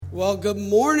Well, good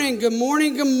morning, good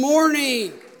morning, good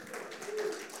morning.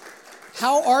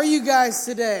 How are you guys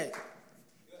today?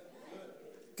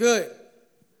 Good,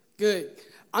 good.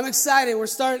 I'm excited. We're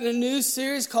starting a new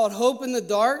series called Hope in the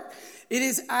Dark. It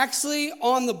is actually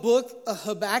on the book of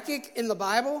Habakkuk in the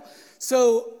Bible.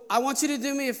 So I want you to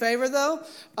do me a favor, though.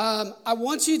 I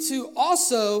want you to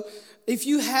also, if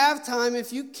you have time,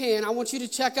 if you can, I want you to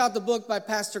check out the book by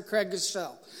Pastor Craig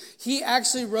Gashel. He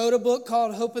actually wrote a book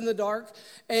called Hope in the Dark,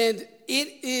 and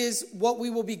it is what we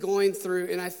will be going through.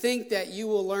 And I think that you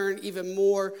will learn even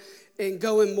more and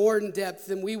go in more in depth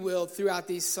than we will throughout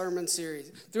this sermon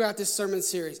series.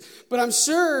 But I'm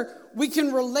sure we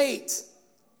can relate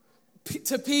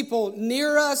to people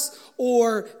near us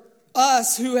or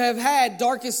us who have had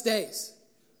darkest days.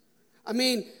 I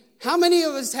mean, how many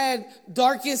of us had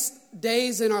darkest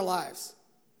days in our lives?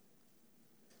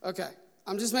 Okay,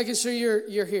 I'm just making sure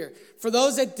you're here. For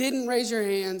those that didn't raise your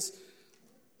hands,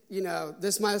 you know,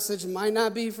 this message might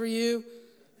not be for you,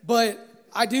 but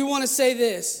I do want to say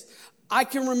this. I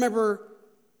can remember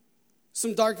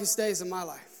some darkest days in my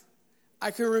life.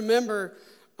 I can remember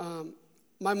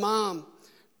my mom,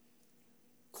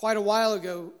 quite a while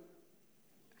ago,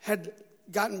 had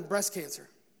gotten breast cancer.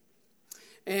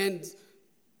 And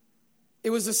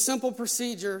it was a simple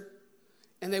procedure,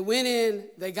 and they went in,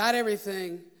 they got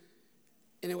everything,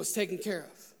 and it was taken care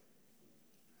of.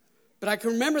 But I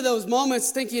can remember those moments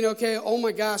thinking, okay, oh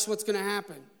my gosh, what's going to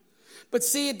happen? But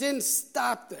see, it didn't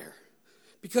stop there.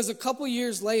 Because a couple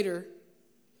years later,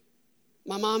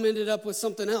 my mom ended up with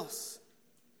something else.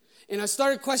 And I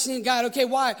started questioning God, okay,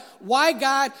 why? Why,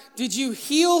 God, did you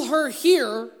heal her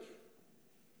here,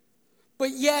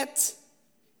 but yet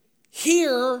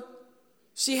here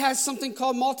she has something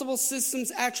called multiple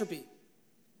systems atrophy,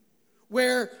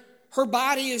 where her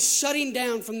body is shutting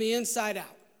down from the inside out?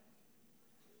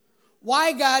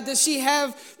 Why, God, does she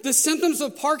have the symptoms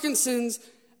of Parkinson's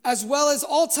as well as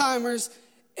Alzheimer's,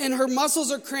 and her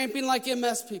muscles are cramping like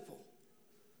MS people?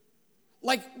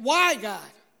 Like, why, God?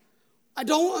 I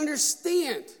don't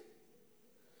understand.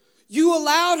 You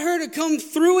allowed her to come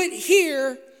through it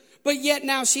here, but yet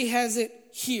now she has it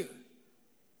here.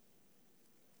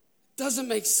 Doesn't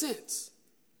make sense.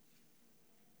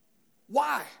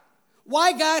 Why?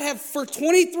 Why, God, have for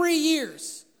 23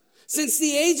 years, since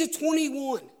the age of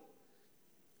 21,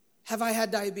 have I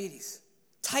had diabetes?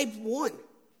 Type 1.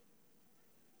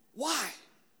 Why?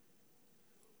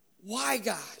 Why,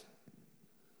 God?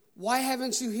 Why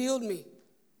haven't you healed me?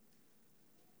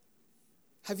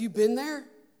 Have you been there?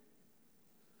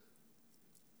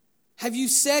 Have you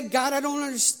said, God, I don't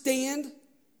understand?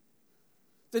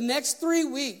 The next 3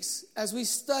 weeks, as we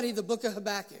study the book of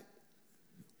Habakkuk,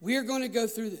 we're going to go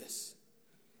through this.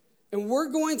 And we're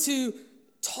going to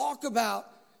talk about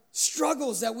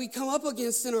struggles that we come up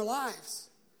against in our lives.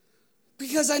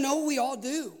 Because I know we all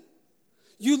do.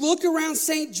 You look around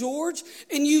St. George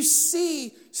and you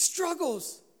see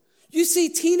struggles. You see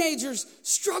teenagers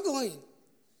struggling.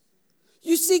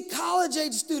 You see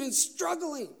college-age students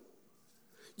struggling.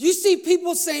 You see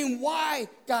people saying, why,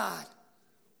 God?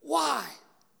 Why?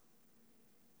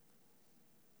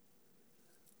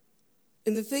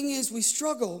 And the thing is, we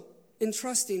struggle in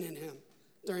trusting in him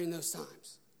during those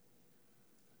times.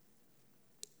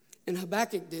 And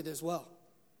Habakkuk did as well.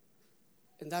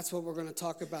 And that's what we're going to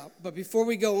talk about. But before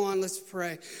we go on, let's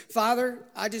pray. Father,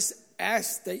 I just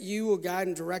ask that you will guide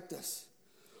and direct us.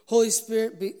 Holy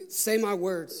Spirit, say my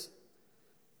words.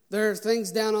 There are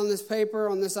things down on this paper,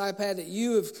 on this iPad that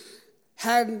you have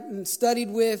had and studied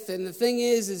with. And the thing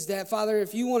is that, Father,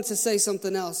 if you want to say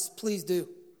something else, please do.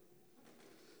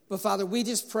 But, Father, we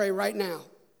just pray right now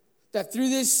that through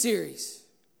this series,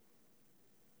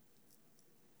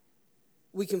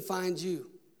 we can find you.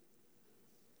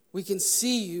 We can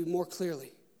see you more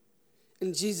clearly.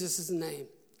 In Jesus' name,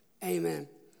 amen.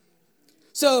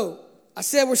 So, I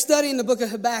said we're studying the book of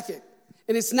Habakkuk.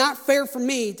 And it's not fair for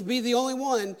me to be the only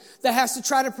one that has to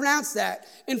try to pronounce that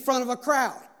in front of a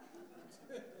crowd.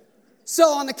 So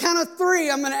on the count of 3,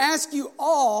 I'm going to ask you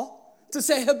all to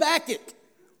say Habakkuk.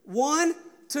 1,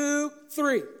 2,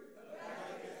 3. Habakkuk.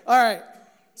 All right.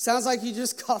 Sounds like you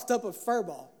just coughed up a fur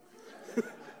ball.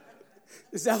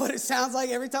 Is that what it sounds like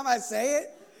every time I say it?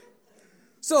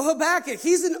 So Habakkuk,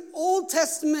 he's an Old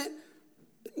Testament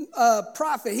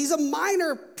prophet. He's a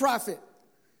minor prophet.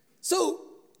 So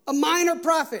a minor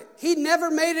prophet. He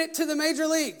never made it to the major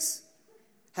leagues.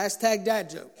 Hashtag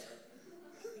dad joke.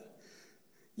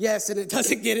 Yes, and it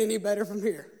doesn't get any better from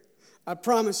here. I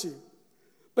promise you.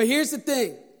 But here's the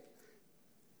thing.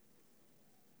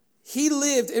 He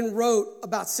lived and wrote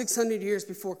about 600 years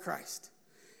before Christ.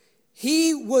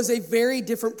 He was a very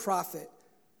different prophet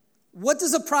What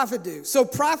does a prophet do? So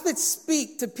prophets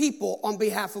speak to people on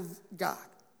behalf of God.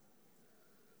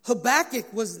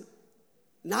 Habakkuk was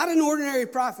not an ordinary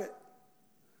prophet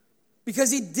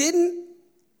because he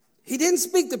didn't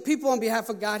speak to people on behalf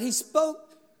of God. He spoke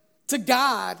to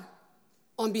God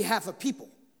on behalf of people.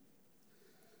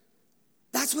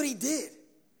 That's what he did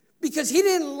because he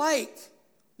didn't like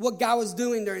what God was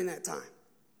doing during that time.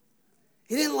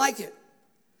 He didn't like it.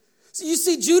 So you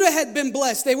see, Judah had been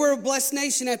blessed. They were a blessed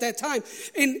nation at that time.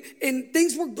 And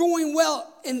things were going well.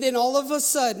 And then all of a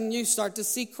sudden, you start to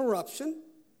see corruption.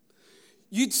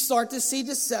 You'd start to see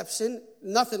deception.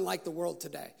 Nothing like the world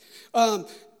today. And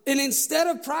instead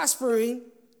of prospering,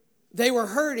 they were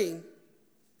hurting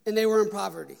and they were in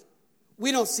poverty.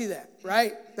 We don't see that,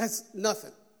 right? That's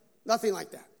nothing. Nothing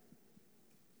like that.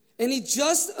 And he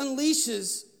just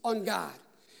unleashes on God.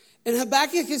 And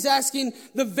Habakkuk is asking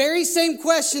the very same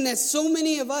question that so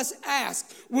many of us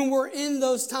ask when we're in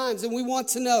those times. And we want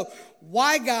to know,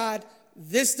 why, God,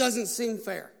 this doesn't seem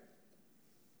fair?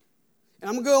 And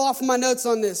I'm going to go off of my notes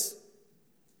on this.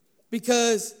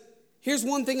 Because here's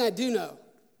one thing I do know.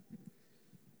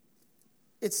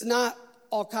 It's not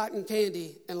all cotton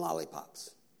candy and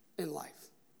lollipops in life.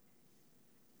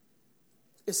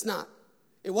 It's not.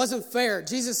 It wasn't fair.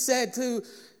 Jesus said to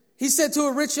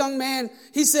a rich young man,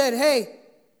 he said, hey,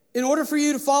 in order for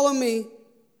you to follow me,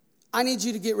 I need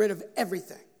you to get rid of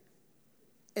everything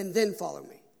and then follow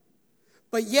me.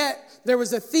 But yet there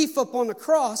was a thief up on the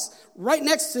cross right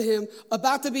next to him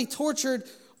about to be tortured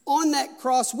on that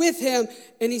cross with him.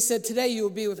 And he said, today you will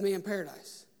be with me in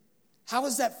paradise. How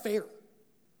is that fair?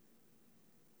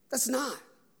 That's not.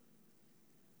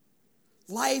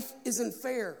 Life isn't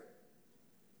fair.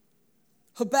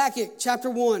 Habakkuk chapter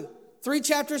 1. 3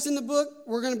 chapters in the book.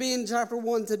 We're going to be in chapter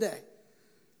 1 today.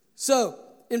 So,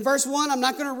 in verse 1, I'm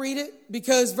not going to read it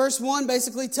because verse 1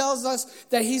 basically tells us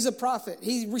that he's a prophet.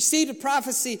 He received a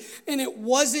prophecy and it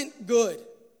wasn't good.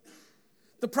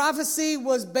 The prophecy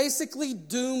was basically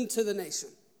doomed to the nation.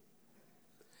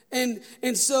 And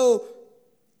so,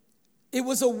 it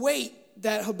was a weight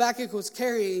that Habakkuk was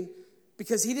carrying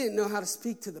because he didn't know how to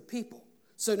speak to the people.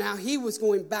 So now he was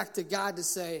going back to God to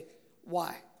say,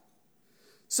 why?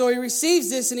 So he receives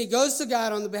this and he goes to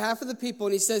God on the behalf of the people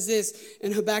and he says this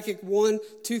in Habakkuk 1,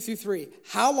 2-3.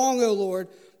 How long, O Lord,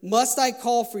 must I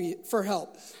call for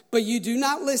help? But you do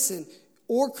not listen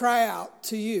or cry out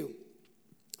to you.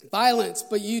 Violence,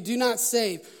 but you do not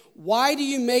save. Why do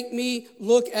you make me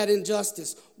look at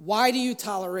injustice? Why do you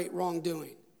tolerate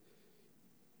wrongdoing?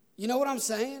 You know what I'm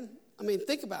saying? I mean,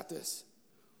 think about this.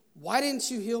 Why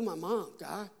didn't you heal my mom,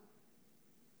 God?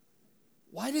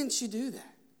 Why didn't you do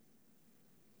that?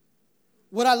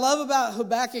 What I love about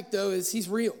Habakkuk, though, is he's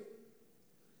real.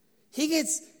 He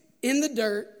gets in the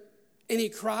dirt, and he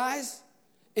cries,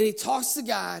 and he talks to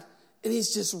God, and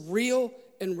he's just real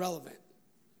and relevant.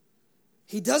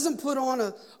 He doesn't put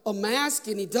on a mask,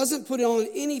 and he doesn't put on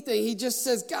anything. He just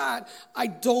says, God, I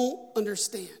don't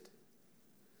understand.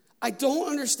 I don't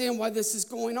understand why this is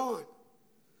going on.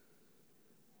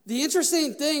 The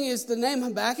interesting thing is the name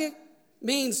Habakkuk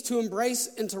means to embrace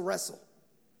and to wrestle.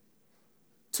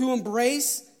 To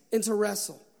embrace and to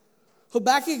wrestle.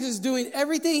 Habakkuk is doing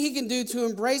everything he can do to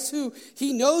embrace who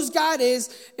he knows God is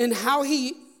and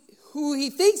who he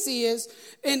thinks he is.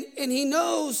 And he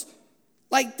knows,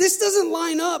 like, this doesn't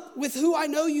line up with who I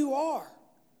know you are.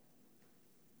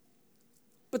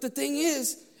 But the thing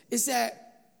is that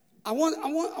I want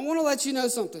to let you know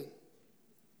something.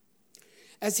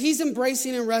 As he's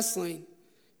embracing and wrestling,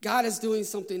 God is doing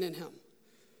something in him.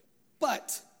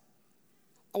 But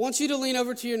I want you to lean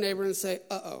over to your neighbor and say,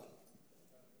 uh-oh.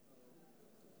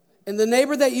 And the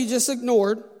neighbor that you just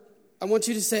ignored, I want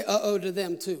you to say uh-oh to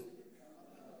them too.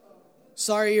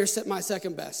 Sorry, you're my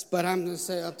second best, but I'm going to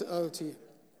say uh-oh to you.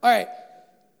 All right.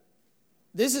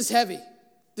 This is heavy.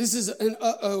 This is an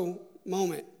uh-oh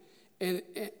moment. And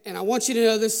I want you to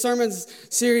know this sermon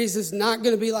series is not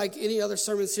going to be like any other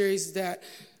sermon series that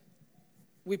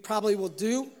we probably will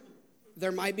do.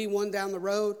 There might be one down the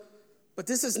road. But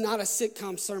this is not a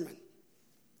sitcom sermon.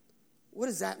 What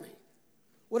does that mean?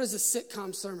 What is a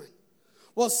sitcom sermon?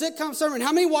 Well, sitcom sermon,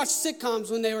 how many watched sitcoms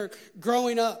when they were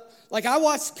growing up? Like I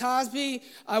watched Cosby,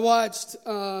 I watched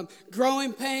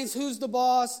Growing Pains, Who's the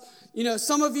Boss? You know,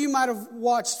 some of you might have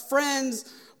watched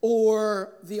Friends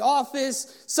or The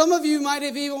Office. Some of you might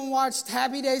have even watched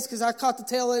Happy Days because I caught the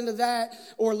tail end of that,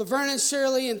 or Laverne and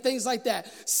Shirley and things like that.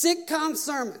 Sitcom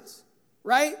sermons,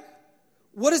 right?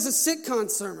 What is a sitcom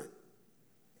sermon?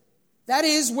 That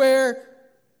is where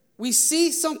we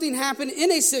see something happen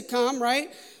in a sitcom, right?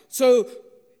 So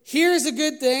here's a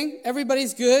good thing.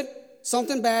 Everybody's good.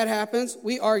 Something bad happens.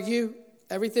 We argue.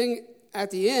 Everything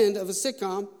at the end of a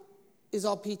sitcom is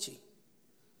all peachy,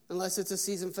 unless it's a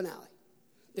season finale.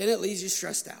 Then it leaves you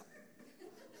stressed out,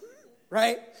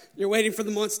 right? You're waiting for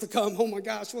the months to come. Oh, my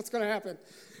gosh, what's going to happen?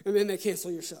 And then they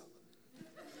cancel your show.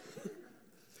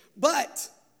 But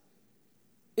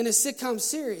in a sitcom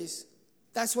series,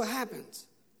 that's what happens.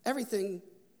 Everything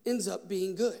ends up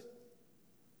being good.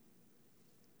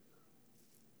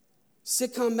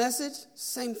 Sitcom message,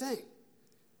 same thing.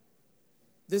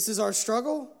 This is our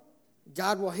struggle.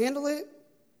 God will handle it.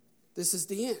 This is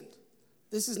the end.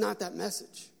 This is not that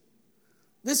message.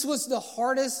 This was the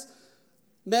hardest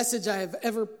message I have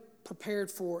ever prepared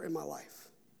for in my life.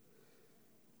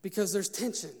 Because there's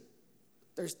tension.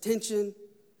 There's tension,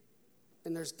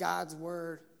 and there's God's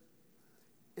word.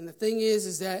 And the thing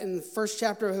is that in the first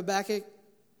chapter of Habakkuk,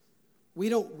 we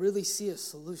don't really see a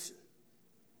solution.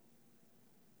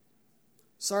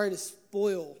 Sorry to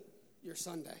spoil your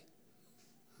Sunday,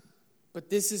 but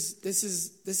this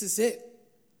is it.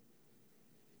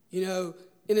 You know,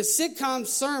 in a sitcom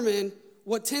sermon,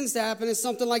 what tends to happen is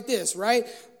something like this, right?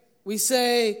 We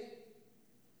say,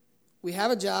 we have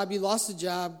a job, you lost a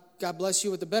job, God bless you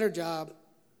with a better job,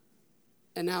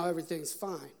 and now everything's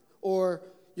fine. Or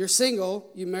you're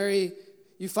single,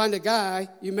 you find a guy,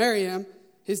 you marry him,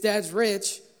 his dad's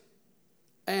rich,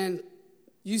 and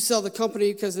you sell the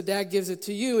company because the dad gives it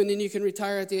to you, and then you can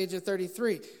retire at the age of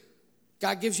 33.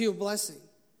 God gives you a blessing.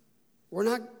 We're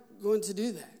not going to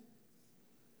do that.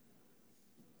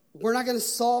 We're not going to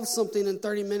solve something in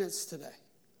 30 minutes today.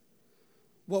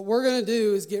 What we're going to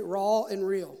do is get raw and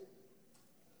real.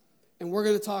 And we're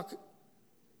going to talk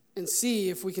and see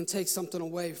if we can take something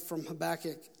away from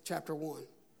Habakkuk chapter 1.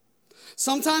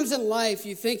 Sometimes in life,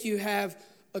 you think you have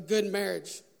a good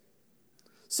marriage.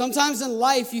 Sometimes in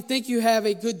life, you think you have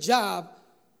a good job,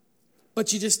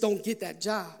 but you just don't get that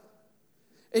job.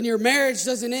 And your marriage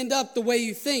doesn't end up the way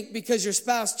you think because your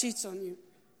spouse cheats on you.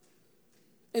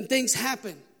 And things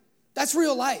happen. That's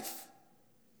real life.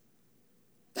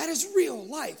 That is real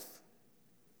life.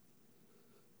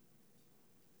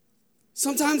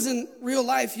 Sometimes in real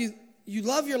life, you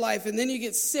love your life, and then you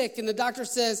get sick, and the doctor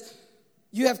says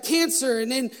you have cancer, and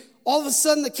then all of a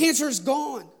sudden the cancer is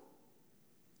gone.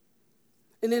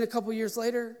 And then a couple years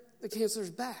later, the cancer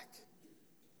is back.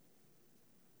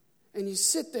 And you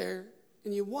sit there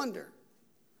and you wonder,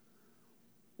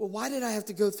 well, why did I have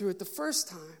to go through it the first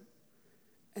time?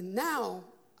 And now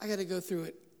I got to go through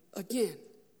it again.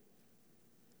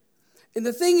 And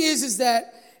the thing is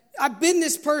that I've been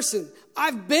this person.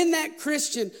 I've been that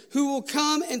Christian who will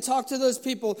come and talk to those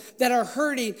people that are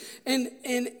hurting. And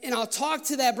I'll talk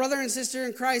to that brother and sister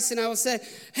in Christ, and I will say,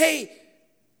 hey,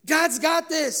 God's got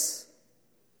this.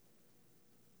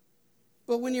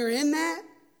 But when you're in that,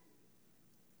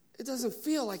 it doesn't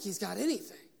feel like he's got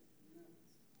anything.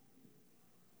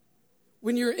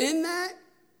 When you're in that,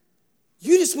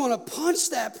 you just want to punch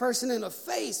that person in the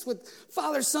face with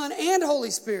Father, Son, and Holy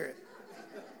Spirit.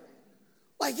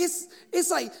 Like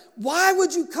it's like, why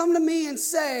would you come to me and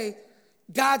say,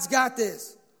 God's got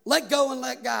this? Let go and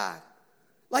let God.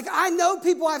 Like, I know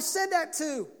people I've said that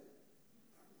to.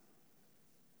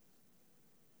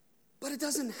 But it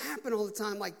doesn't happen all the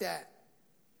time like that.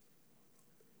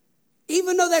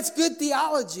 Even though that's good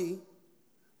theology,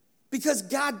 because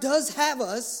God does have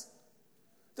us,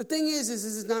 the thing is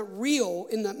it's not real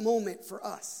in that moment for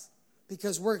us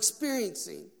because we're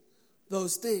experiencing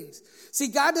those things. See,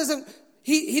 God doesn't,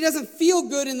 he doesn't feel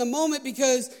good in the moment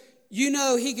because you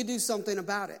know he could do something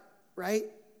about it, right?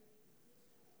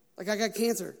 Like, I got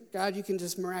cancer. God, you can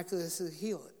just miraculously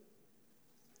heal it.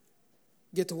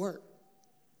 Get to work.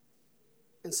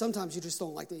 And sometimes you just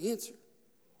don't like the answer.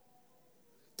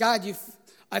 God,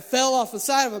 I fell off the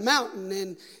side of a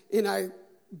mountain and I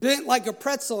bent like a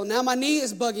pretzel, and now my knee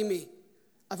is bugging me.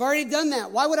 I've already done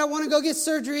that. Why would I want to go get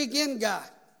surgery again, God?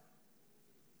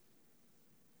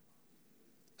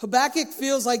 Habakkuk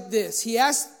feels like this. He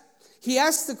asked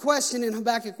the question in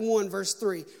Habakkuk 1, verse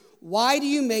 3. Why do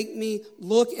you make me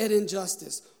look at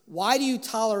injustice? Why do you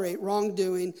tolerate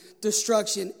wrongdoing,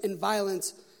 destruction, and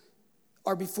violence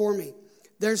are before me?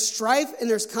 There's strife and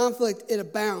there's conflict, it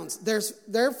abounds.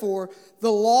 Therefore,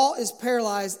 the law is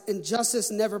paralyzed and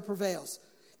justice never prevails.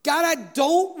 God, I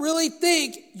don't really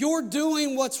think you're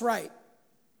doing what's right.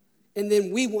 And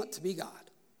then we want to be God.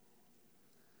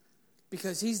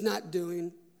 Because he's not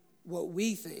doing what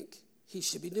we think he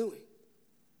should be doing.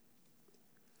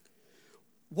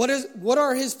 What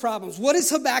are his problems? What is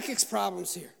Habakkuk's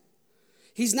problems here?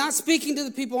 He's not speaking to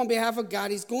the people on behalf of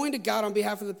God. He's going to God on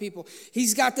behalf of the people.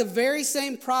 He's got the very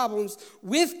same problems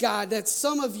with God that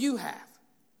some of you have.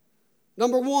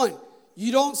 Number one,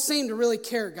 you don't seem to really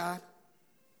care, God.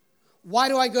 why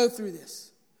do I go through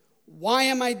this? Why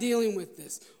am I dealing with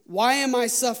this? Why am I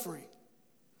suffering?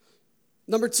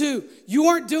 Number 2, you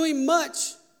aren't doing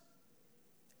much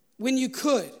when you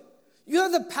could. You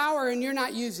have the power and you're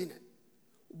not using it.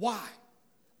 Why?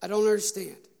 I don't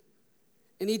understand.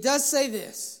 And he does say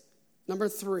this, number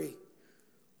 3,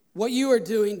 what you are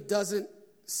doing doesn't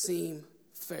seem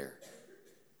fair.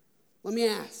 Let me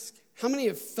ask, how many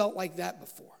have felt like that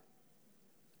before?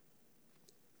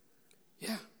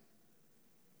 Yeah.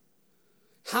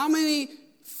 How many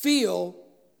feel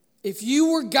if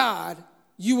you were God,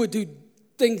 you would do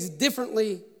things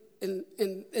differently in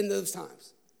those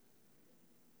times?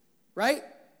 Right?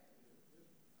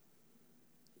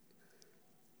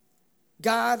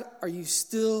 God, are you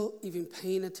still even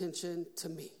paying attention to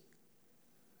me?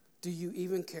 Do you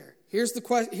even care? Here's the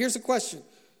question.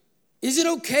 Is it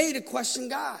okay to question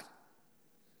God?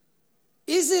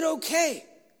 Is it okay?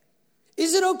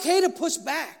 Is it okay to push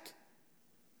back?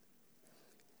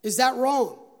 Is that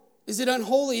wrong? Is it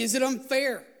unholy? Is it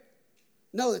unfair?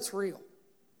 No, it's real.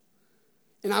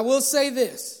 And I will say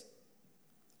this.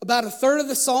 About a third of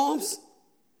the Psalms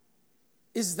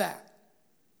is that.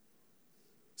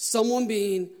 Someone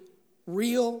being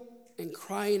real and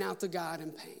crying out to God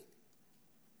in pain.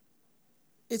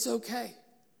 It's okay.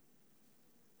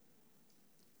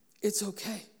 It's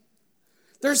okay.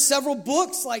 There's several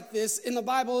books like this in the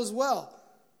Bible as well.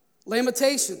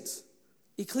 Lamentations,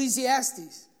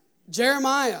 Ecclesiastes,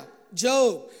 Jeremiah,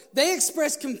 Job. They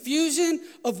express confusion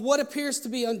of what appears to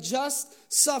be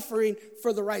unjust suffering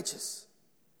for the righteous.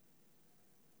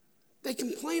 They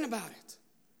complain about it.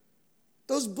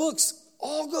 Those books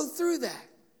all go through that.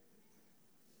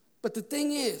 But the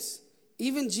thing is,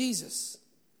 even Jesus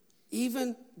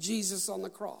on the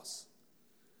cross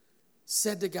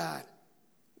said to God,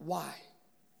 why?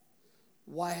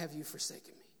 Why have you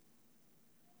forsaken me?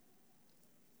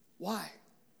 Why?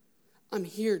 I'm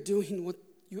here doing what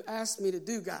you asked me to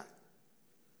do, God.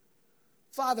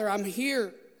 Father, I'm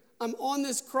here. I'm on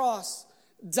this cross,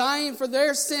 dying for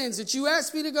their sins that you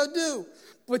asked me to go do,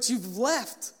 but you've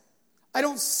left. I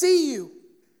don't see you.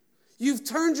 You've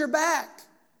turned your back.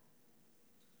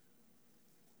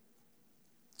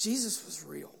 Jesus was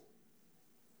real.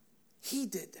 He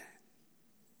did that.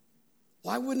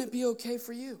 Why wouldn't it be okay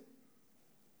for you?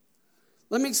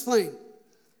 Let me explain.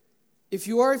 If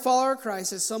you are a follower of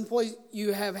Christ, at some point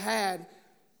you have had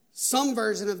some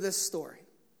version of this story.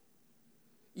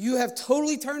 You have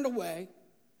totally turned away,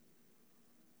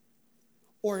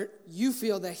 or you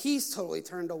feel that he's totally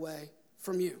turned away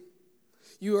from you.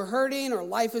 You are hurting, or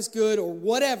life is good, or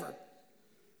whatever.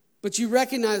 But you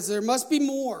recognize there must be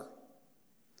more.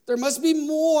 There must be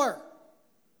more.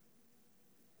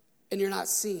 And you're not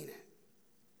seeing it.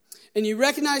 And you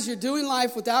recognize you're doing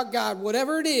life without God,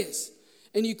 whatever it is.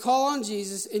 And you call on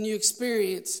Jesus and you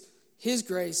experience his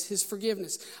grace, his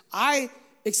forgiveness. I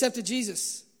accepted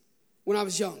Jesus when I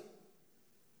was young.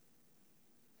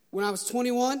 When I was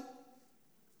 21,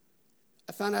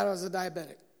 I found out I was a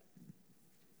diabetic.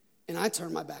 And I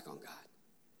turned my back on God.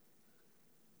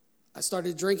 I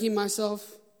started drinking myself.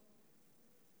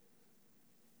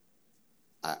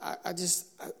 I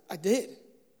did.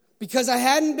 Because I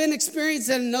hadn't been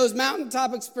experiencing those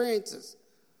mountaintop experiences.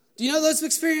 Do you know those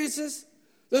experiences?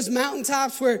 Those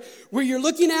mountaintops where you're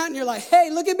looking out and you're like, hey,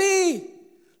 look at me.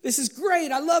 This is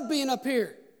great. I love being up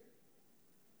here.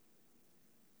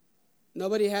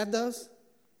 Nobody had those?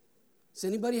 Has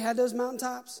anybody had those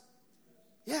mountaintops?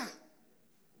 Yeah.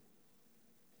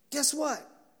 Guess what?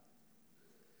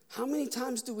 How many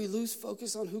times do we lose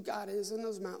focus on who God is in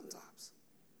those mountaintops?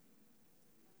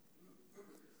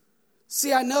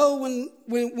 See, I know when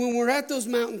we're at those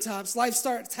mountaintops, life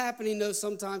starts happening though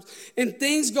sometimes, and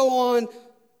things go on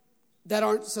that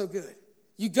aren't so good.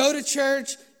 You go to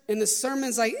church, and the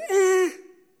sermon's like,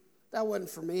 that wasn't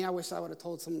for me. I wish I would have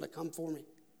told someone to come for me.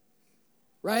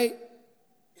 Right?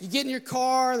 You get in your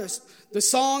car, the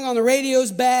song on the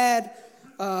radio's bad.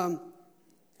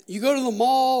 You go to the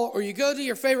mall, or you go to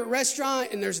your favorite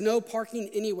restaurant, and there's no parking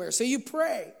anywhere. So you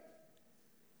pray.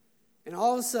 And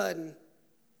all of a sudden,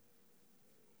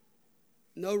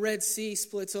 no Red Sea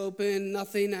splits open,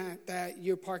 nothing that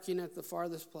you're parking at the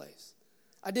farthest place.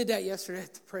 I did that yesterday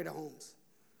at the Pray to Homes.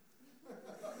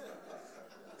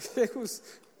 It was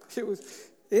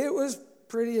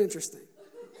pretty interesting.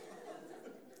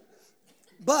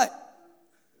 But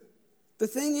the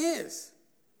thing is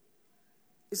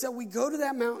that we go to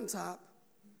that mountaintop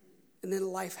and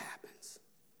then life happens.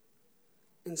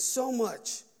 And so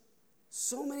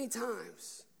many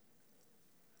times,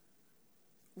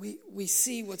 we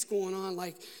see what's going on.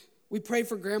 Like, we pray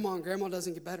for grandma and grandma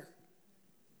doesn't get better.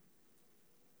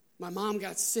 My mom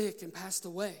got sick and passed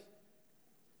away.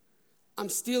 I'm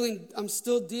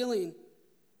still dealing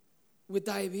with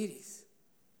diabetes.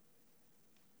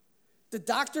 The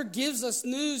doctor gives us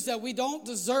news that we don't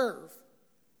deserve.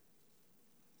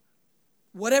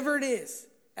 Whatever it is,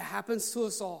 it happens to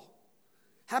us all.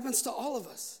 Happens to all of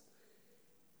us.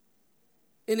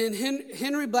 And in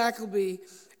Henry Blackaby,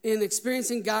 in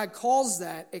Experiencing God, calls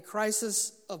that a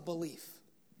crisis of belief.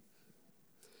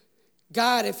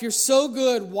 God, if you're so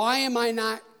good, why am I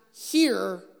not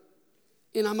here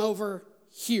and I'm over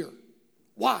here?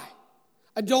 Why?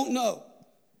 I don't know.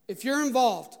 If you're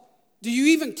involved, do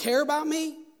you even care about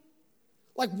me?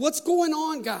 Like, what's going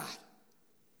on, God?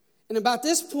 And about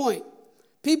this point,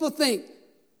 people think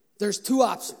there's two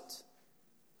options.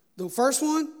 The first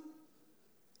one,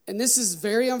 and this is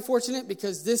very unfortunate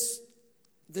because this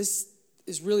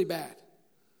is really bad.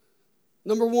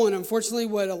 Number one, unfortunately,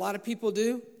 what a lot of people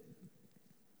do,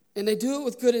 and they do it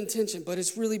with good intention, but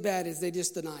it's really bad, is they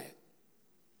just deny it.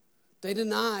 They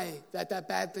deny that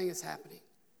bad thing is happening.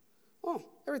 Oh,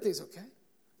 everything's okay.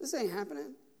 This ain't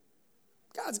happening.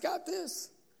 God's got this.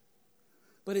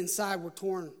 But inside, we're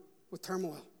torn with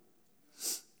turmoil.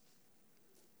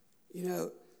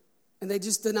 And they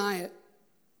just deny it.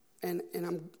 And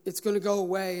it's going to go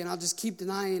away, and I'll just keep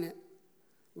denying it.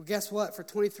 Well, guess what? For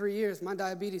 23 years, my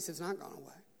diabetes has not gone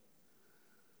away.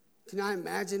 Can I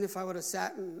imagine if I would have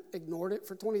sat and ignored it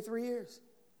for 23 years?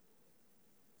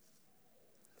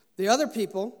 The other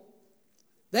people,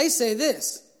 they say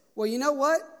this. Well, you know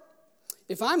what?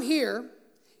 If I'm here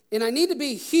and I need to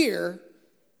be here,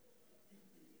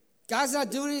 God's not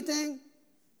doing anything,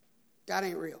 God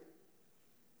ain't real.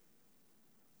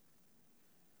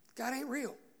 God ain't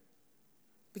real.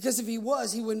 Because if he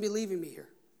was, he wouldn't be leaving me here.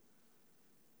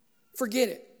 Forget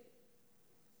it.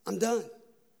 I'm done.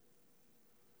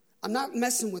 I'm not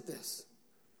messing with this.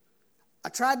 I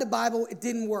tried the Bible. It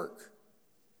didn't work.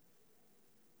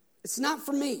 It's not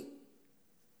for me.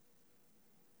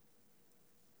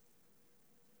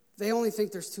 They only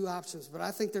think there's two options, but I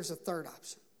think there's a third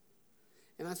option.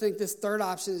 And I think this third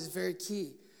option is very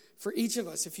key for each of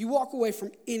us. If you walk away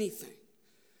from anything,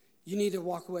 you need to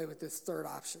walk away with this third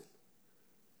option.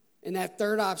 And that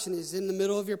third option is in the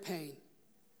middle of your pain,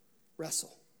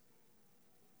 wrestle.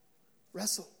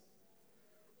 Wrestle.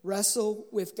 Wrestle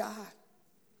with God.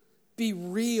 Be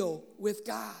real with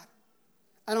God.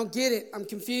 I don't get it. I'm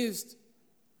confused.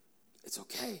 It's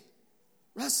okay.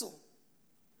 Wrestle.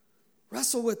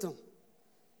 Wrestle with them.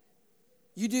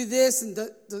 You do this and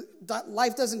the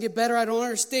life doesn't get better. I don't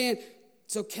understand.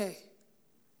 It's okay.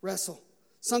 Wrestle.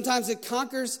 Sometimes it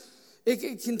conquers.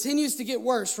 It continues to get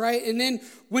worse, right? And then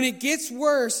when it gets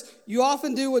worse, you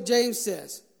often do what James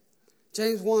says.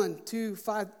 James 1, 2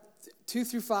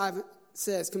 through 5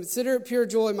 says, "Consider it pure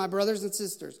joy, my brothers and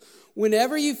sisters,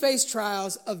 whenever you face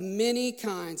trials of many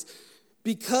kinds,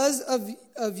 because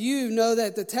of you know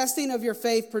that the testing of your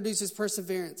faith produces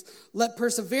perseverance. Let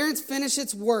perseverance finish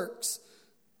its works."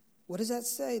 What does that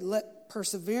say? Let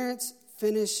perseverance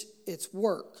finish its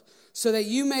work, so that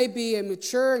you may be a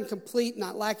mature and complete,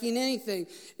 not lacking anything.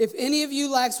 If any of you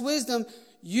lacks wisdom,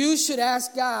 you should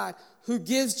ask God, who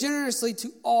gives generously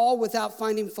to all without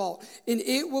finding fault, and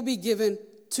it will be given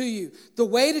to you. The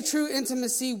way to true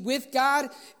intimacy with God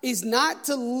is not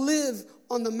to live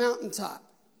on the mountaintop,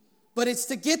 but it's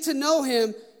to get to know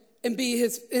him and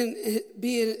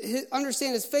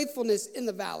understand his faithfulness in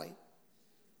the valley.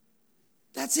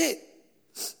 That's it.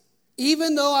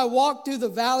 Even though I walk through the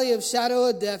valley of shadow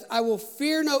of death, I will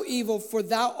fear no evil, for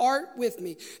thou art with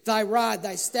me. Thy rod,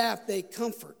 thy staff, they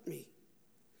comfort me.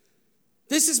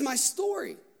 This is my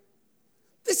story.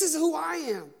 This is who I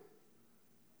am.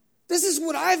 This is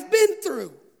what I've been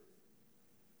through.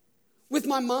 With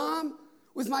my mom,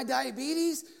 with my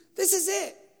diabetes, this is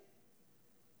it.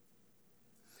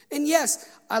 And yes,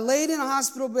 I laid in a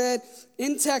hospital bed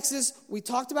in Texas. We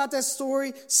talked about that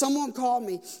story. Someone called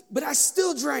me. But I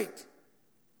still drank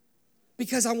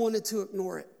because I wanted to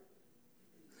ignore it.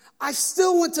 I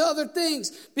still went to other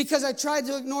things because I tried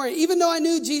to ignore it. Even though I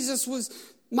knew Jesus was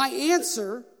my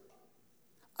answer,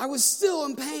 I was still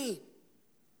in pain.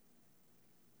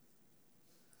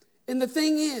 And the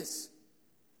thing is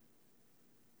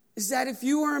that if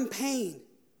you are in pain,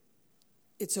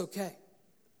 it's okay.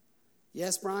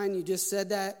 Yes, Brian, you just said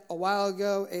that a while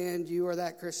ago, and you are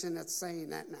that Christian that's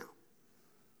saying that now.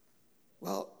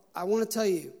 Well, I want to tell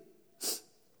you,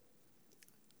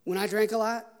 when I drank a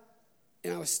lot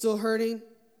and I was still hurting,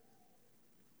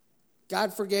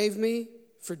 God forgave me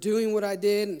for doing what I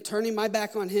did and turning my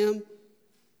back on him.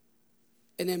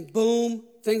 And then boom,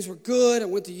 things were good. I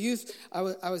went to youth. I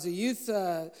was a youth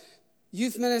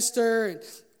minister, and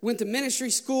went to ministry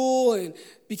school and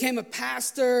became a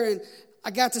pastor, and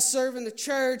I got to serve in the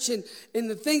church, and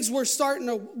the things were starting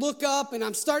to look up, and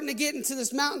I'm starting to get into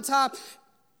this mountaintop.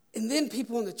 And then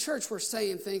people in the church were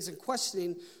saying things and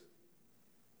questioning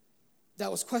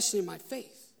my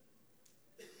faith.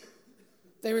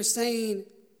 They were saying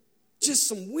just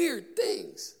some weird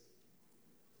things.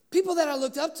 People that I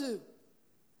looked up to.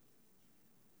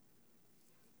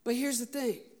 But here's the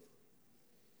thing.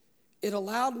 It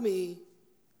allowed me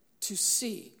to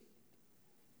see,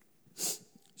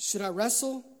 should I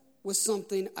wrestle with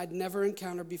something I'd never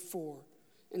encountered before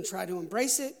and try to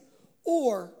embrace it,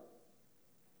 or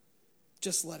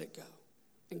just let it go?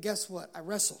 And guess what? I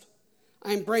wrestled.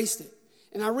 I embraced it.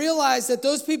 And I realized that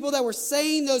those people that were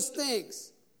saying those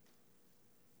things,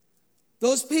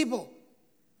 those people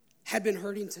had been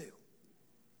hurting too.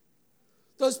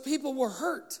 Those people were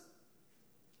hurt.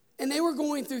 And they were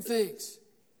going through things.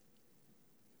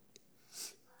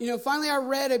 Finally I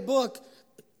read a book.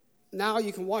 Now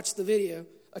you can watch the video.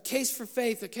 A Case for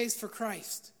Faith, A Case for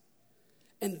Christ.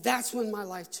 And that's when my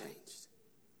life changed.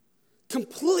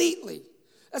 Completely.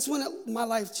 That's when my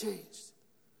life changed.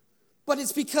 But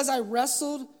it's because I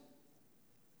wrestled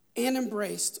and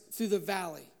embraced through the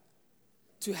valley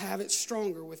to have it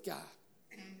stronger with God.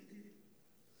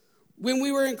 When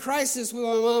we were in crisis with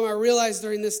my mom, I realized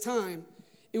during this time,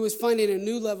 it was finding a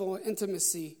new level of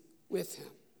intimacy with him.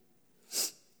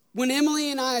 When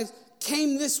Emily and I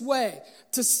came this way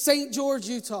to St. George,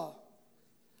 Utah,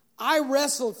 I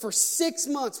wrestled for 6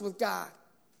 months with God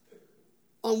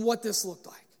on what this looked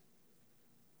like.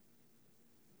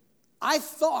 I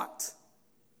thought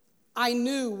I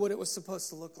knew what it was supposed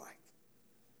to look like.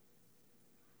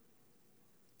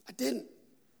 I didn't.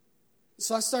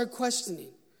 So I started questioning,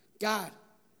 God,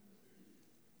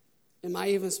 am I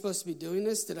even supposed to be doing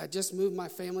this? Did I just move my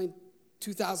family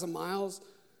 2,000 miles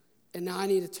and now I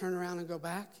need to turn around and go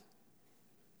back?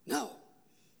 No.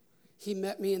 He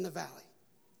met me in the valley.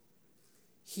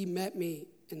 He met me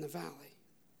in the valley.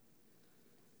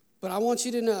 But I want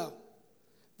you to know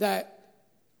that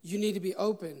you need to be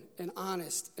open and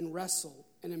honest and wrestle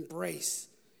and embrace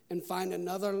and find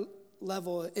another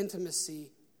level of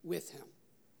intimacy with him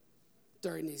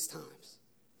during these times.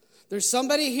 There's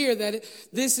somebody here that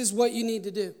this is what you need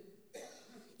to do.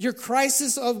 Your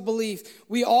crisis of belief.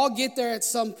 We all get there at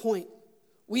some point.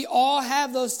 We all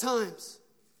have those times.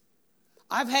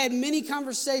 I've had many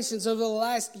conversations over the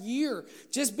last year,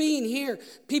 just being here,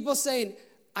 people saying,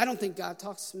 I don't think God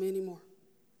talks to me anymore.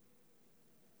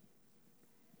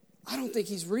 I don't think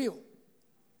he's real.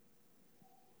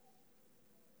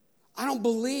 I don't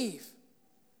believe.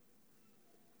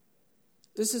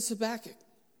 This is Habakkuk.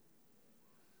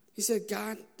 He said,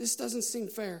 God, this doesn't seem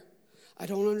fair. I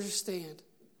don't understand.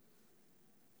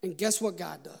 And guess what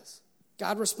God does?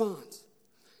 God responds.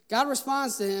 God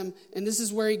responds to him, and this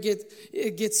is where it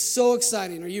gets so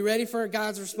exciting. Are you ready for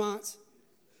God's response?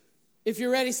 If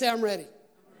you're ready, say, I'm ready.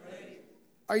 I'm ready.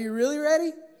 Are you really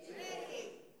ready? Ready.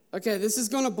 Okay, this is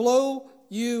going to blow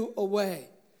you away.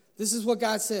 This is what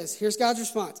God says. Here's God's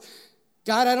response.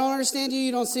 God, I don't understand you.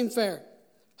 You don't seem fair.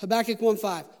 Habakkuk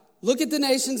 1:5. Look at the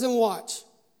nations and watch.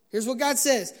 Here's what God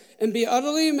says. And be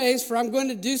utterly amazed, for I'm going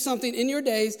to do something in your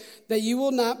days that you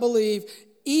will not believe,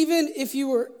 even if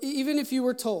you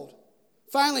were told.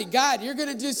 Finally, God, you're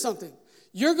going to do something.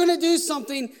 You're going to do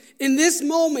something in this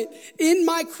moment, in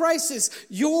my crisis.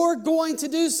 You're going to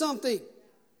do something.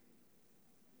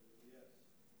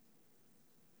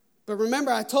 But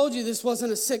remember, I told you this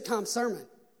wasn't a sitcom sermon.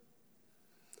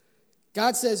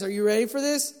 God says, are you ready for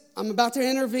this? I'm about to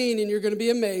intervene and you're going to be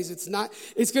amazed.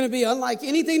 It's going to be unlike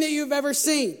anything that you've ever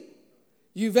seen.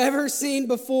 You've ever seen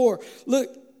before. Look,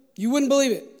 you wouldn't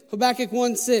believe it. Habakkuk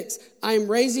 1:6. I am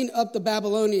raising up the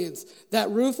Babylonians, that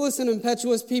ruthless and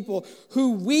impetuous people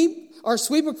who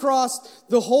sweep across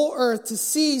the whole earth to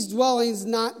seize dwellings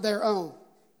not their own.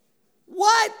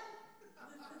 What?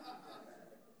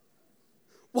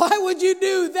 Why would you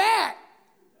do that?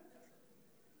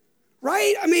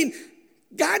 Right? I mean,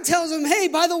 God tells them, hey,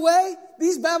 by the way,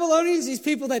 these Babylonians, these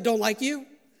people that don't like you,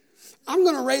 I'm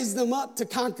going to raise them up to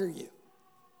conquer you.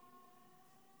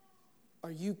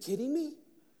 Are you kidding me?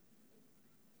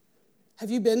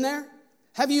 Have you been there?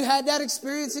 Have you had that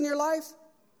experience in your life?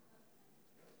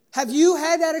 Have you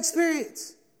had that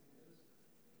experience?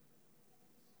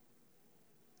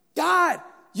 God,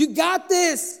 you got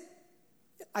this.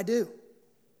 I do.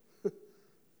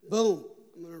 Boom.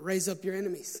 I'm going to raise up your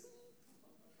enemies.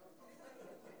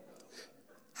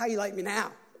 How you like me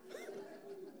now?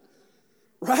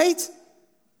 Right?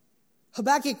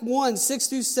 Habakkuk 1,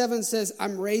 6-7 says,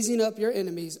 I'm raising up your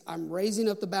enemies. I'm raising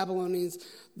up the Babylonians,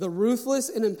 the ruthless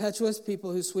and impetuous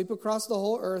people who sweep across the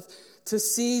whole earth to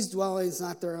seize dwellings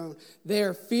not their own. They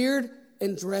are feared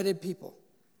and dreaded people.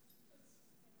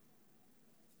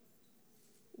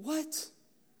 What?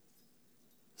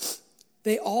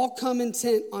 They all come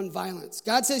intent on violence.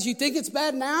 God says, you think it's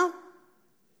bad now?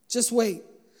 Just wait.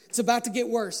 It's about to get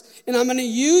worse. And I'm going to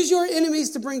use your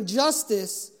enemies to bring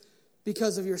justice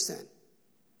because of your sin.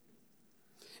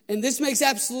 And this makes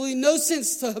absolutely no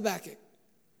sense to Habakkuk.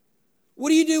 What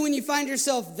do you do when you find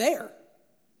yourself there?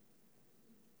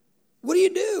 What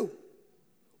do?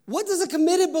 What does a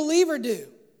committed believer do?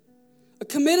 A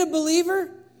committed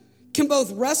believer can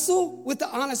both wrestle with the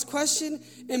honest question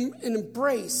and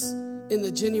embrace in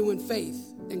the genuine faith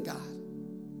in God.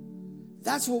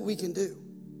 That's what we can do.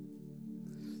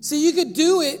 See, you could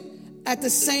do it at the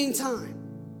same time.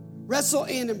 Wrestle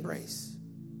and embrace.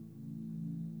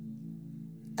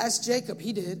 As Jacob,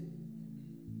 he did.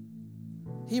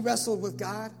 He wrestled with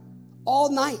God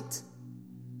all night.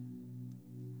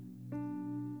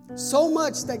 So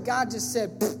much that God just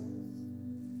said,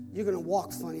 you're going to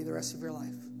walk funny the rest of your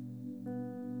life.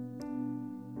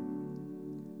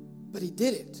 But he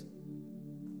did it.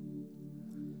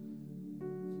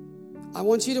 I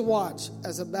want you to watch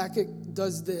as Habakkuk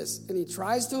does this, and he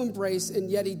tries to embrace, and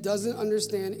yet he doesn't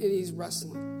understand, and he's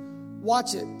wrestling.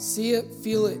 Watch it, see it,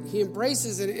 feel it. He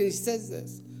embraces it, and he says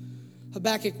this.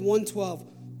 Habakkuk 1:12,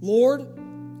 Lord,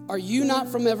 are you not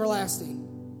from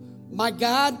everlasting? My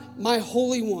God, my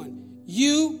Holy One,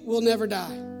 you will never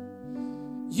die.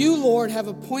 You, Lord, have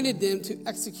appointed them to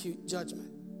execute judgment.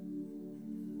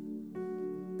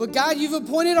 But God, you've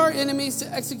appointed our enemies to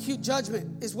execute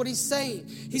judgment, is what he's saying.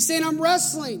 He's saying, I'm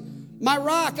wrestling, my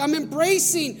rock, I'm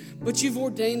embracing, but you've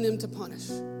ordained them to punish.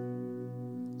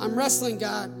 I'm wrestling,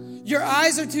 God. Your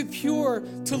eyes are too pure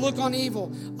to look on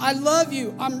evil. I love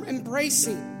you, I'm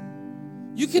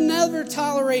embracing. You can never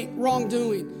tolerate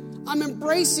wrongdoing. I'm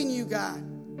embracing you, God.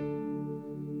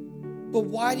 But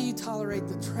why do you tolerate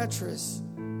the treacherous?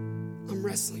 I'm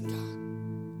wrestling, God.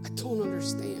 I don't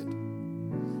understand.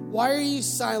 Why are you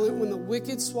silent when the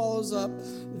wicked swallows up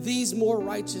these more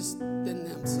righteous than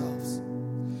themselves?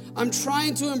 I'm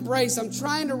trying to embrace. I'm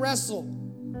trying to wrestle.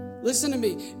 Listen to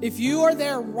me. If you are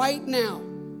there right now,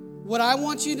 what I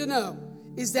want you to know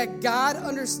is that God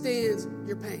understands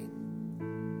your pain.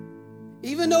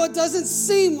 Even though it doesn't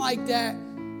seem like that,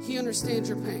 he understands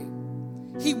your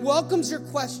pain. He welcomes your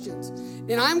questions.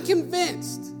 And I'm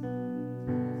convinced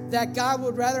that God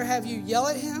would rather have you yell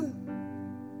at him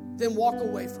than walk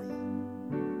away from him.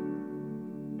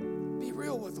 Be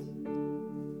real with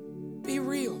him. Be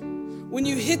real. When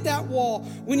you hit that wall,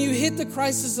 when you hit the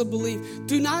crisis of belief,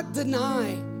 do not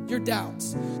deny your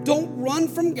doubts. Don't run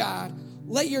from God.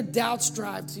 Let your doubts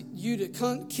drive you to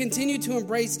continue to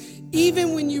embrace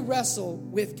even when you wrestle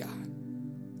with God.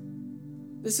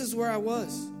 This is where I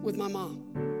was with my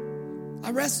mom.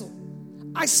 I wrestled.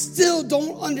 I still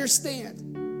don't understand.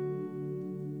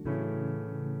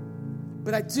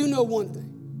 But I do know one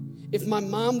thing. If my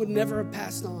mom would never have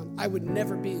passed on, I would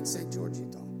never be in St. George,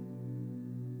 Utah.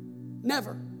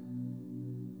 Never.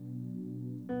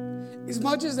 As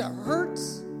much as it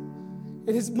hurts,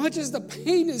 and as much as the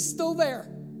pain is still there,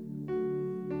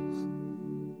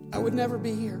 I would never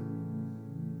be here.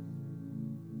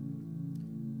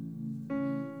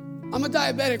 I'm a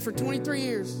diabetic for 23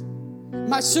 years.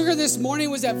 My sugar this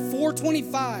morning was at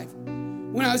 425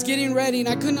 when I was getting ready, and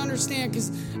I couldn't understand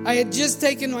because I had just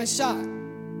taken my shot.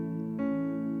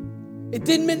 It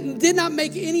did not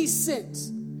make any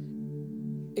sense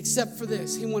except for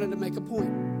this. He wanted to make a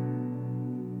point.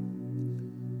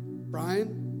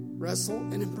 Brian, wrestle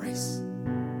and embrace.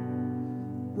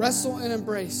 Wrestle and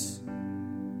embrace.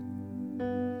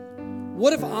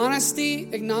 What if honesty,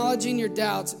 acknowledging your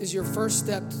doubts, is your first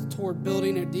step toward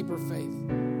building a deeper faith?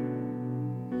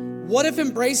 What if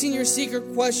embracing your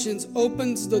secret questions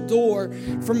opens the door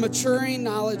for maturing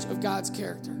knowledge of God's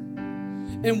character?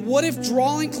 And what if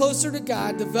drawing closer to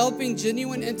God, developing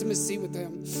genuine intimacy with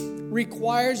him,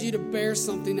 requires you to bear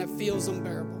something that feels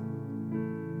unbearable?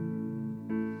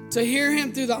 To hear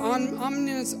him through the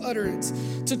ominous utterance,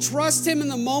 to trust him in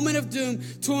the moment of doom,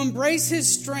 to embrace his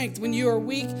strength when you are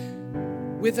weak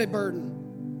with a burden.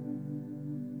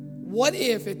 What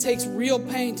if it takes real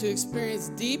pain to experience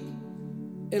deep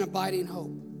and abiding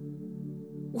hope?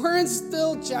 We're in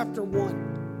still chapter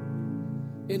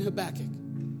 1 in Habakkuk.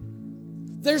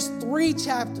 There's 3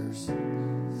 chapters,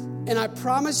 and I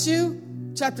promise you,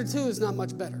 chapter 2 is not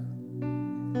much better.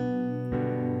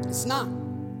 It's not.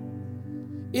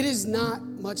 It is not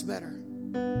much better.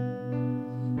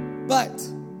 But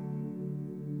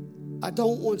I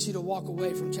don't want you to walk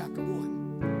away from chapter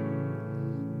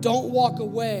 1. Don't walk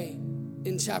away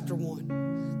in chapter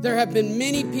 1. There have been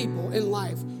many people in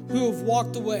life who have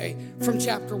walked away from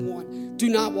chapter 1. Do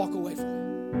not walk away from it.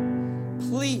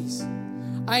 Please,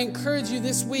 I encourage you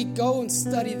this week, go and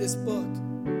study this book.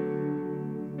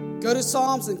 Go to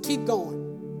Psalms and keep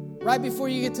going. Right before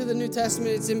you get to the New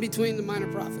Testament, it's in between the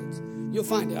minor prophets. You'll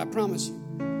find it, I promise you.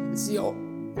 It's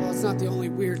not the only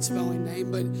weird spelling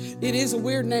name, but it is a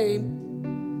weird name.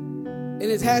 And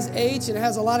it has H and it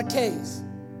has a lot of K's.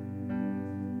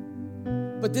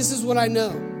 But this is what I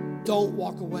know. Don't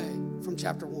walk away from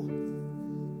chapter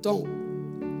 1. Don't.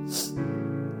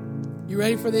 You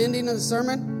ready for the ending of the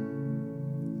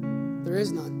sermon? There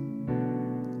is none.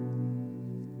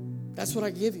 That's what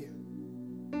I give you.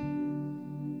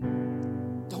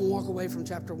 Don't walk away from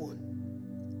chapter 1.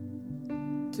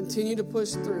 Continue to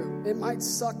push through. It might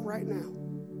suck right now.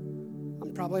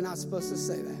 I'm probably not supposed to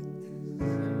say that.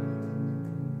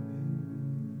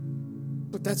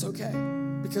 But that's okay.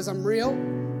 Because I'm real.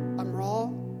 I'm raw.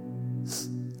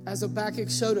 As Habakkuk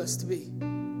showed us to be.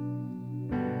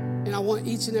 And I want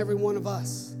each and every one of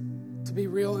us to be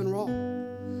real and raw.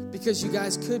 Because you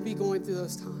guys could be going through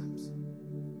those times.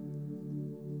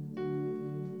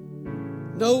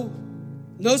 No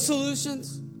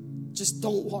solutions. Just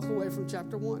don't walk away from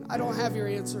chapter 1. I don't have your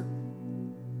answer.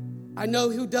 I know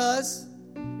who does,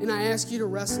 and I ask you to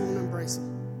wrestle and embrace him.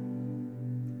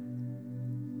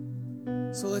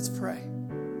 So let's pray.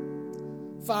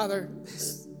 Father,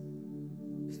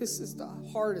 this is the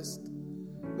hardest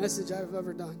message I've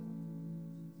ever done.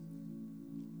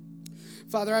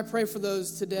 Father, I pray for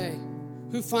those today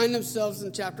who find themselves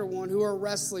in chapter 1, who are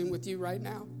wrestling with you right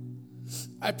now.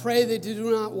 I pray that they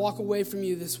do not walk away from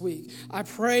you this week. I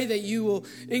pray that you will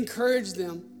encourage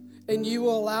them and you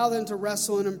will allow them to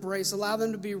wrestle and embrace, allow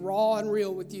them to be raw and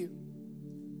real with you.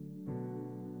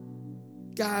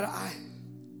 God,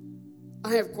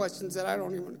 I have questions that I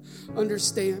don't even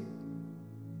understand.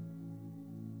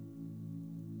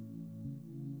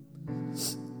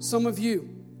 Some of you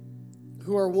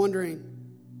who are wondering,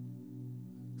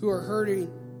 who are hurting,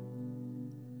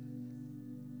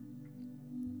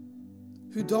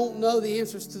 who don't know the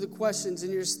answers to the questions,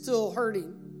 and you're still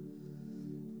hurting.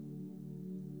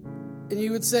 And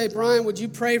you would say, Brian, would you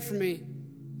pray for me?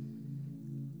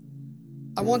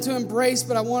 I want to embrace,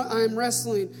 but I'm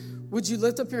wrestling. Would you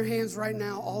lift up your hands right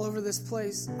now all over this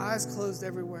place, eyes closed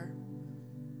everywhere?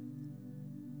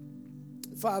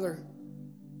 Father,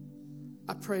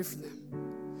 I pray for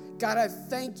them. God, I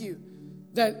thank you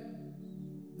that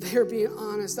they're being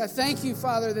honest. I thank you,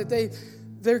 Father, that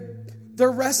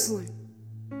they're wrestling.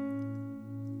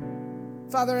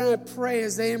 Father, and I pray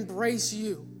as they embrace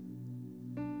you,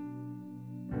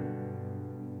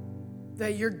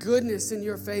 that your goodness and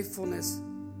your faithfulness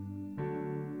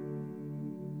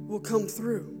will come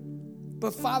through.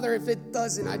 But Father, if it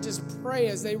doesn't, I just pray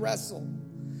as they wrestle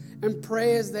and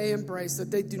pray as they embrace that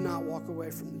they do not walk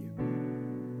away from you.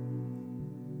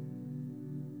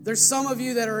 There's some of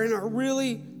you that are in a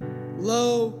really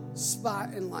low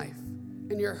spot in life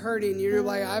and you're hurting. You're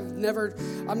like, I've never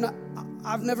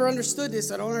understood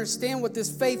this. I don't understand what this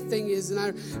faith thing is,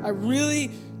 and I really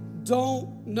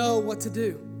don't know what to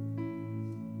do.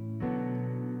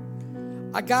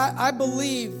 I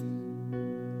believe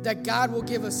that God will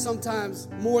give us sometimes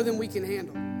more than we can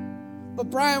handle.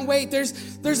 But Brian, wait,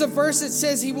 there's a verse that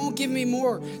says he won't give me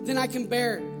more than I can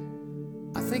bear.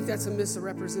 I think that's a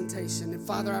misrepresentation. And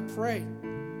Father, I pray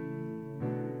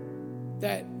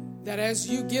that as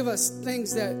you give us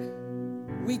things that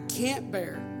we can't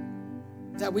bear,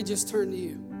 that we just turn to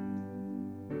you.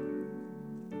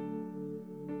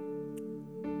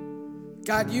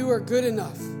 God, you are good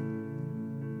enough.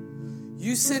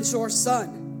 You sent your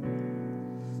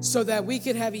Son so that we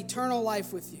could have eternal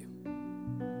life with you.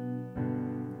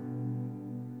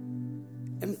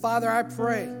 And Father, I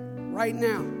pray right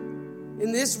now,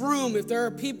 in this room, if there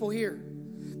are people here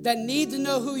that need to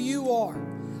know who you are,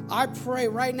 I pray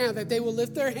right now that they will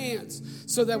lift their hands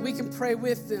so that we can pray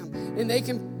with them and they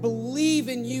can believe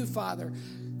in you, Father,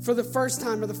 for the first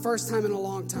time or the first time in a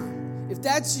long time. If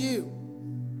that's you,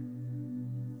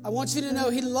 I want you to know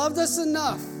he loved us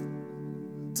enough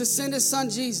to send his Son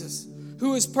Jesus,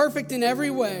 who is perfect in every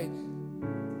way,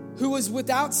 who was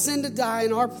without sin to die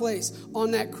in our place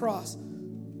on that cross.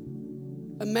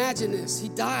 Imagine this. He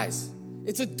dies.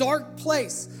 It's a dark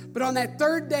place, but on that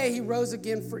third day, he rose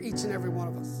again for each and every one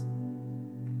of us.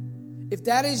 If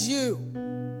that is you,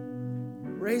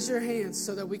 raise your hands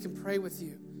so that we can pray with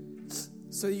you,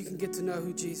 so you can get to know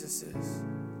who Jesus is.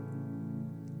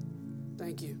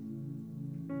 Thank you.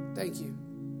 Thank you.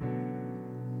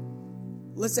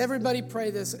 Let's everybody pray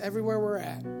this everywhere we're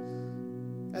at.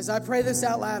 As I pray this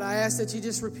out loud, I ask that you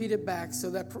just repeat it back so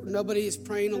that nobody is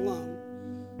praying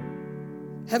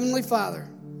alone. Heavenly Father,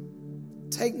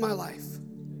 take my life.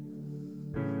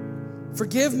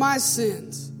 Forgive my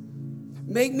sins.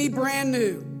 Make me brand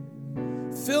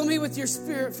new. Fill me with your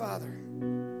Spirit, Father,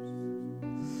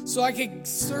 so I can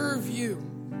serve you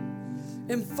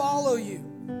and follow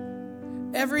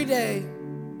you every day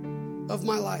of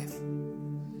my life.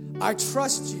 I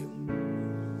trust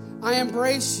you. I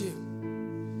embrace you.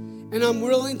 And I'm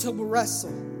willing to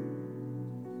wrestle.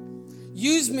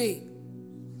 Use me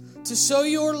to show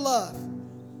your love.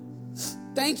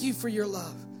 Thank you for your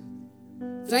love.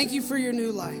 Thank you for your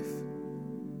new life.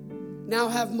 Now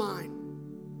have mine.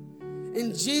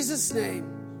 In Jesus' name,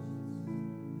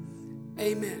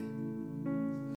 amen.